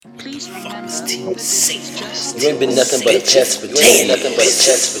You ain't been nothing but a pest for 10 years.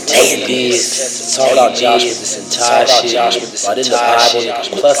 All you did is talk about Josh with this entire shit. Brought in the Bible, niggas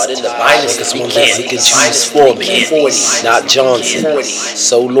plus in the minus, cause we can't choose for me. Not Johnson.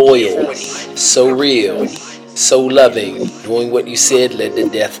 So loyal, so real, so loving. Doing what you said led to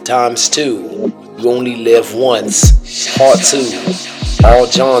death times 2. You only live once. Part 2. All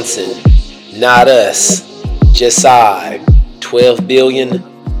Johnson. Not us. Just I. 12 billion.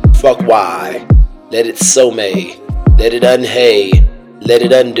 Fuck why. Let it so may. Let it unhey. Let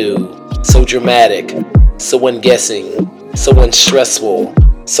it undo. So dramatic. So unguessing. So unstressful.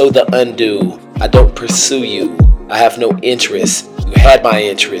 So the undo. I don't pursue you. I have no interest. You had my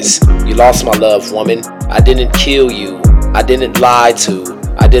interest. You lost my love, woman. I didn't kill you. I didn't lie to.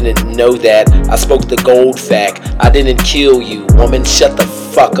 I didn't know that. I spoke the gold fact. I didn't kill you, woman. Shut the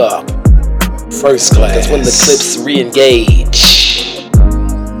fuck up. First class. Cause when the clips re-engage,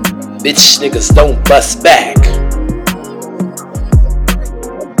 bitch niggas don't bust back.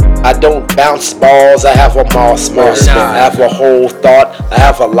 I don't bounce balls, I have a moss. I have a whole thought, I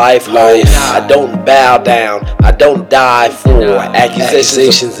have a life. I don't bow down, I don't die for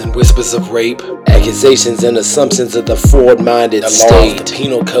accusations and whispers of rape. Accusations and assumptions of the forward-minded state. The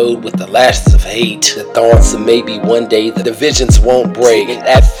penal code with the lashes of hate. The thoughts of maybe one day the divisions won't break.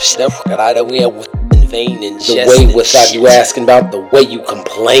 That stuff that I don't with vain and the way without you asking about the way you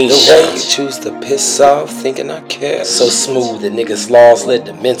complain. The way you choose to piss off thinking I care. So smooth that niggas' laws led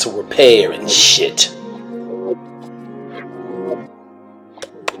to mental repair and shit.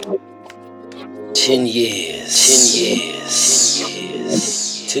 10 years.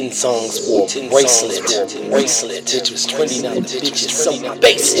 10 songs for a bracelet. Bitch was trendy, now the bitch is so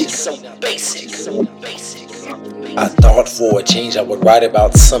basic. I thought for a change I would write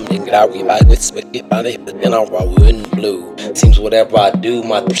about something that I revive with spit about it, but then I'll roll in blue. Seems whatever I do,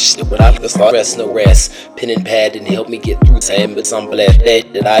 my shit without the stress, no rest. Pen and pad didn't help me get through time, but I'm blessed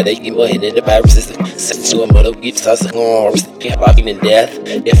that I they give my head in the viruses. So I'm gonna get us on living in death.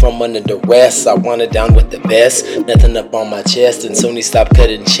 If I'm under duress, I want it down with the best. Nothing up on my chest, and Sony stopped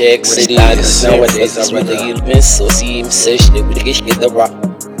cutting checks. Nowadays I rather miss, so see him say shit with the get the rock.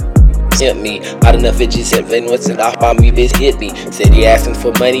 Me out enough bitches said they what's it off by me, bitch hit me. Said he asking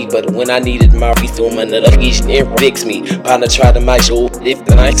for money, but when I needed my he threw him another each and fix me. Partner tried to my show if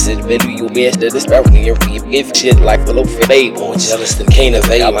the night said value you best to this me if shit like the low babe more jealous than Cain of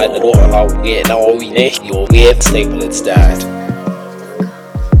Abel. I like the door all we and all we next you we have staple it's died.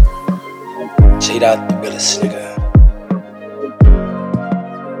 Shade out the realest nigga.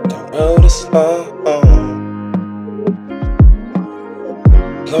 The road is long.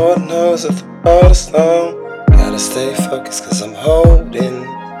 Lord knows that the road is long. Gotta stay focused cause I'm holding.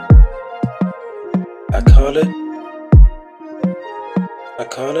 I call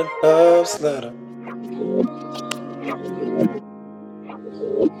it love's letter.